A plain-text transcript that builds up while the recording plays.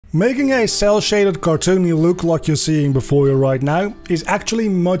Making a cel-shaded cartoony look like you're seeing before you right now is actually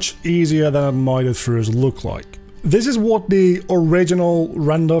much easier than it might at first look like. This is what the original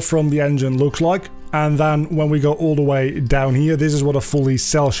render from the engine looks like, and then when we go all the way down here, this is what a fully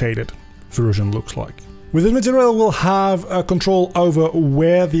cel-shaded version looks like. With this material we'll have a control over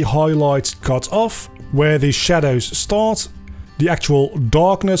where the highlights cut off, where the shadows start, the actual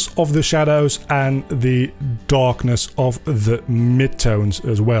darkness of the shadows and the darkness of the midtones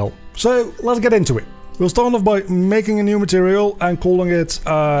as well. So let's get into it. We'll start off by making a new material and calling it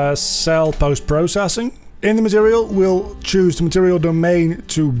cel post-processing. In the material we'll choose the material domain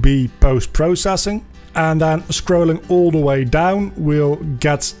to be post-processing, and then scrolling all the way down we'll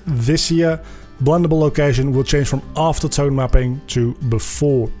get this here. Blendable location will change from after tone mapping to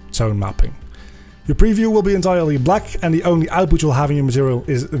before tone mapping. Your preview will be entirely black, and the only output you'll have in your material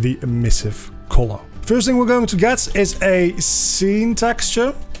is the emissive color. First thing we're going to get is a scene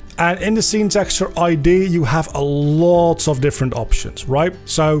texture, and in the scene texture ID you have a lot of different options, right?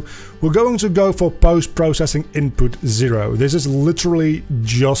 So we're going to go for post-processing input 0. This is literally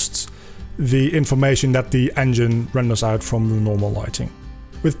just the information that the engine renders out from the normal lighting.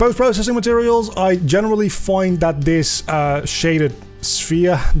 With post-processing materials, I generally find that this shaded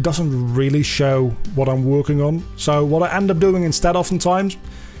sphere doesn't really show what I'm working on. So what I end up doing instead oftentimes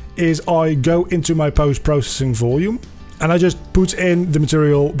is I go into my post-processing volume and I just put in the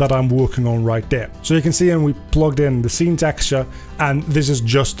material that I'm working on right there. So you can see, and we plugged in the scene texture, and this is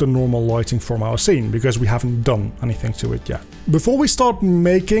just the normal lighting from our scene because we haven't done anything to it yet. Before we start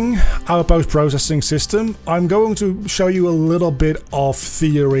making our post-processing system, I'm going to show you a little bit of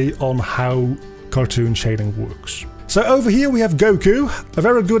theory on how cartoon shading works. So over here we have Goku, a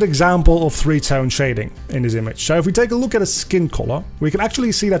very good example of three-tone shading in this image. So if we take a look at his skin color, we can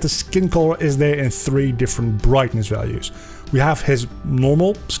actually see that the skin color is there in 3 different brightness values. We have his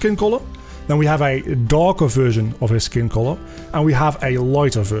normal skin color, then we have a darker version of his skin color, and we have a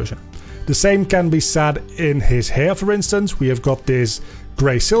lighter version. The same can be said in his hair, for instance. We have got this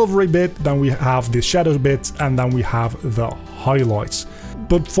grey silvery bit, then we have the shadows bit, and then we have the highlights.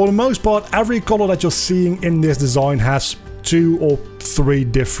 But for the most part, every color that you're seeing in this design has 2 or 3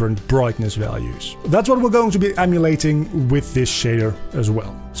 different brightness values. That's what we're going to be emulating with this shader as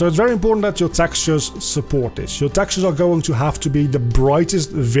well. So it's very important that your textures support this. Your textures are going to have to be the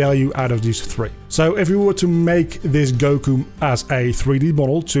brightest value out of these 3. So if we were to make this Goku as a 3D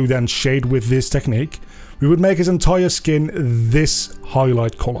model to then shade with this technique, we would make his entire skin this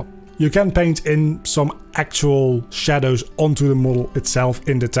highlight color. You can paint in some actual shadows onto the model itself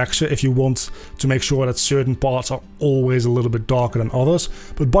in the texture if you want to make sure that certain parts are always a little bit darker than others,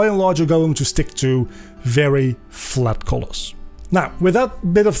 but by and large you're going to stick to very flat colors. Now, with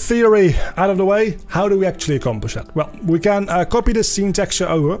that bit of theory out of the way, how do we actually accomplish that? Well, we can copy this scene texture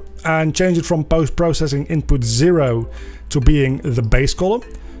over and change it from post-processing input 0 to being the base color.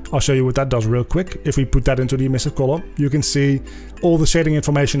 I'll show you what that does real quick. If we put that into the emissive color, you can see all the shading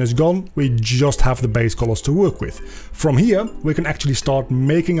information is gone. We just have the base colors to work with. From here, we can actually start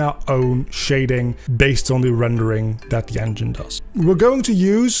making our own shading based on the rendering that the engine does. We're going to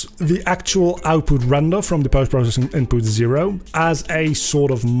use the actual output render from the post-processing input 0 as a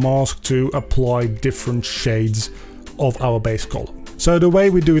sort of mask to apply different shades of our base color. So the way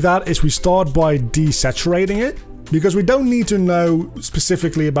we do that is we start by desaturating it, because we don't need to know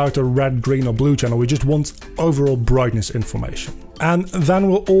specifically about the red, green or blue channel, we just want overall brightness information. And then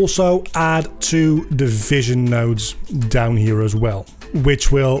we'll also add 2 division nodes down here as well,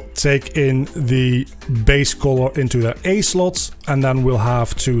 which will take in the base color into the A slots, and then we'll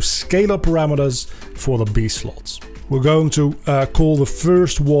have 2 scalar parameters for the B slots. We're going to call the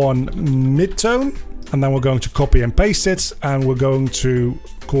first one midtone, and then we're going to copy and paste it, and we're going to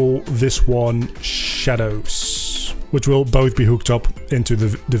call this one shadows, which will both be hooked up into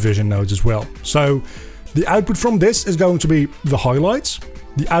the division nodes as well. So the output from this is going to be the highlights,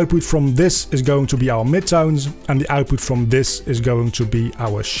 the output from this is going to be our midtones, and the output from this is going to be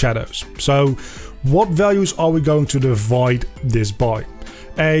our shadows. So what values are we going to divide this by?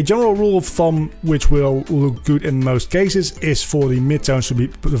 A general rule of thumb, which will look good in most cases, is for the midtones to be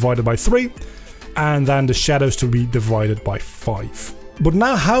divided by 3, and then the shadows to be divided by 5. But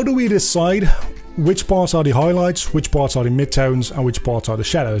now how do we decide which parts are the highlights, which parts are the midtones, and which parts are the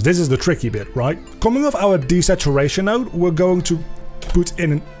shadows? This is the tricky bit, right? Coming off our desaturation node, we're going to put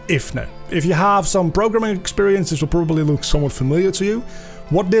in an if node. If you have some programming experience, this will probably look somewhat familiar to you.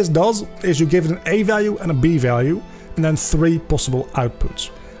 What this does is you give it an A value and a B value, and then 3 possible outputs.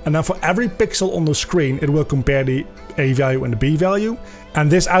 And then for every pixel on the screen, it will compare the A value and the B value, and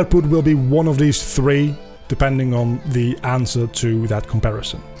this output will be one of these 3 depending on the answer to that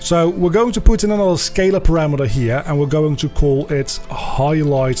comparison. So we're going to put in another scalar parameter here, and we're going to call it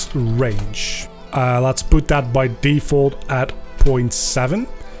highlight range. Let's put that by default at 0.7.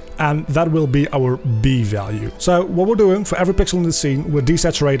 And that will be our B value. So what we're doing for every pixel in the scene, we're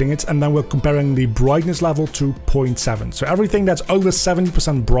desaturating it, and then we're comparing the brightness level to 0.7. So everything that's over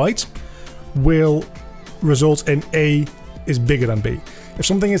 70% bright will result in A is bigger than B. If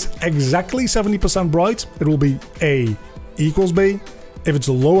something is exactly 70% bright, it will be A equals B. If it's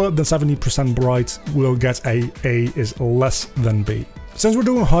lower than 70% bright, we'll get A is less than B. Since we're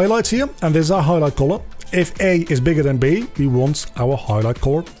doing highlights here, and this is our highlight color, if A is bigger than B, we want our highlight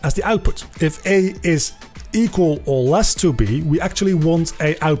color as the output. If A is equal or less to B, we actually want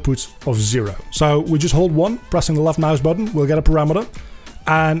an output of 0. So we just hold 1, pressing the left mouse button, we'll get a parameter,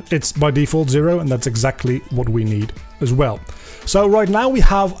 and it's by default 0, and that's exactly what we need as well. So right now we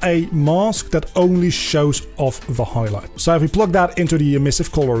have a mask that only shows off the highlight. So if we plug that into the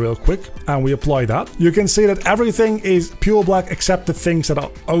emissive color real quick and we apply that, you can see that everything is pure black except the things that are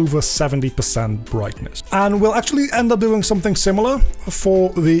over 70% brightness. And we'll actually end up doing something similar for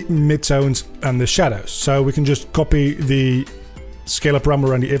the midtones and the shadows. So we can just copy the scalar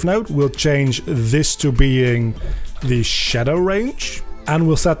parameter and the if node. We'll change this to being the shadow range, and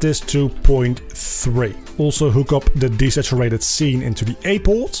we'll set this to 0.3. Also hook up the desaturated scene into the A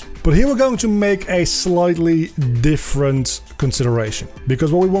port. But here we're going to make a slightly different consideration,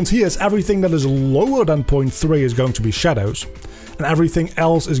 because what we want here is everything that is lower than 0.3 is going to be shadows, and everything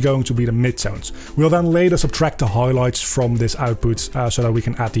else is going to be the midtones. We'll then later subtract the highlights from this output so that we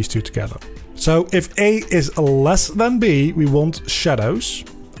can add these two together. So if A is less than B, we want shadows,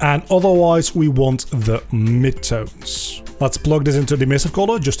 and otherwise we want the midtones. Let's plug this into the emissive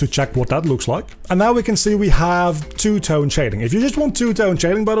color just to check what that looks like. And now we can see we have two-tone shading. If you just want two-tone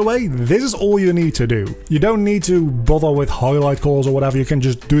shading, by the way, this is all you need to do. You don't need to bother with highlight colors or whatever. You can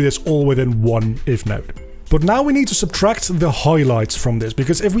just do this all within one if node. But now we need to subtract the highlights from this,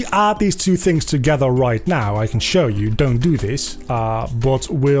 because if we add these two things together right now, I can show you, don't do this, but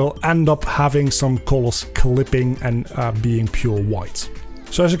we'll end up having some colors clipping and being pure white.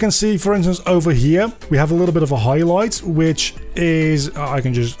 So as you can see, for instance, over here, we have a little bit of a highlight, which is, I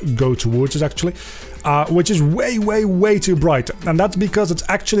can just go towards it actually, which is way too bright. And that's because it's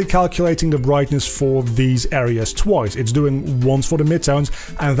actually calculating the brightness for these areas twice. It's doing once for the midtones,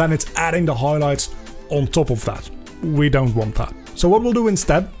 and then it's adding the highlights on top of that. We don't want that. So what we'll do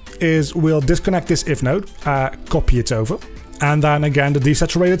instead is we'll disconnect this if node, copy it over. And then again, the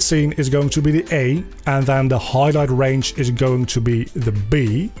desaturated scene is going to be the A, and then the highlight range is going to be the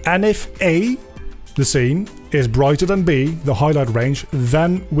B. And if A, the scene, is brighter than B, the highlight range,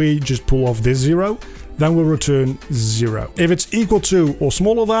 then we just pull off this 0, then we'll return 0. If it's equal to or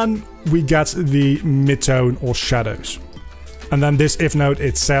smaller than, we get the midtone or shadows. And then this if node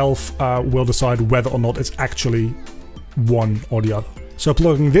itself will decide whether or not it's actually one or the other. So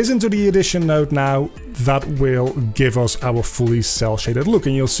plugging this into the addition node now, that will give us our fully cell shaded look.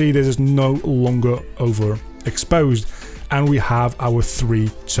 And you'll see this is no longer overexposed, and we have our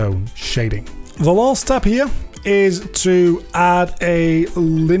 3-tone shading. The last step here is to add a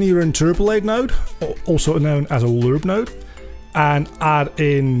linear interpolate node, also known as a lerp node, and add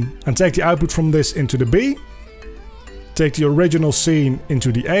in and take the output from this into the B, take the original scene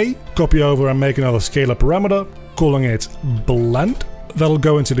into the A, copy over and make another scalar parameter, calling it blend. That'll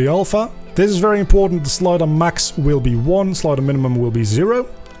go into the alpha. This is very important. The slider max will be 1, slider minimum will be 0,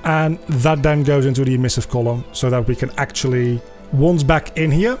 and that then goes into the emissive column so that we can actually, once back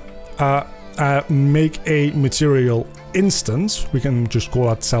in here, make a material instance. We can just call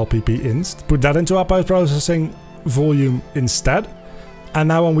that cell pp inst. Put that into our post-processing volume instead. And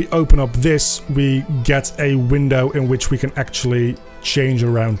now when we open up this, we get a window in which we can actually change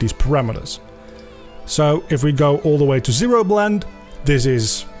around these parameters. So if we go all the way to 0 blend, this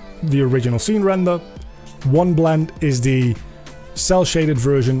is the original scene render. 1 blend is the cell shaded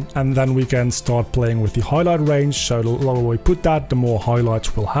version, and then we can start playing with the highlight range. So the lower we put that, the more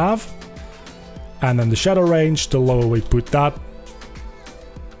highlights we'll have. And then the shadow range, the lower we put that,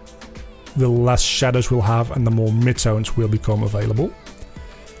 the less shadows we'll have and the more midtones will become available.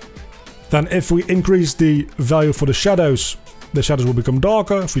 Then if we increase the value for the shadows will become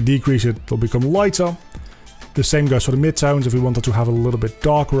darker. If we decrease it, they'll become lighter. The same goes for the midtones. If we wanted to have a little bit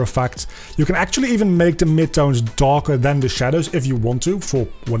darker effect, you can actually even make the midtones darker than the shadows if you want to, for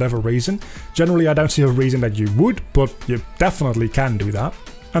whatever reason. Generally, I don't see a reason that you would, but you definitely can do that.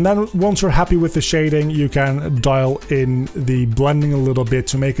 And then once you're happy with the shading, you can dial in the blending a little bit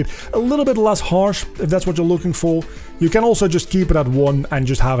to make it a little bit less harsh, if that's what you're looking for. You can also just keep it at 1 and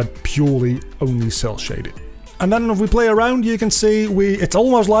just have it purely only cel shaded. And then if we play around, you can see it's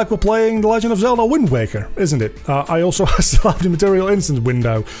almost like we're playing The Legend of Zelda Wind Waker, isn't it? I also still have the material instance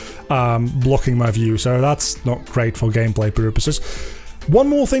window blocking my view, so that's not great for gameplay purposes. One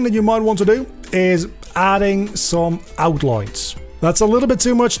more thing that you might want to do is adding some outlines. That's a little bit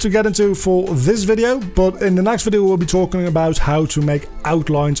too much to get into for this video, but in the next video we'll be talking about how to make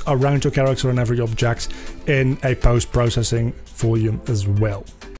outlines around your character and every object in a post-processing volume as well.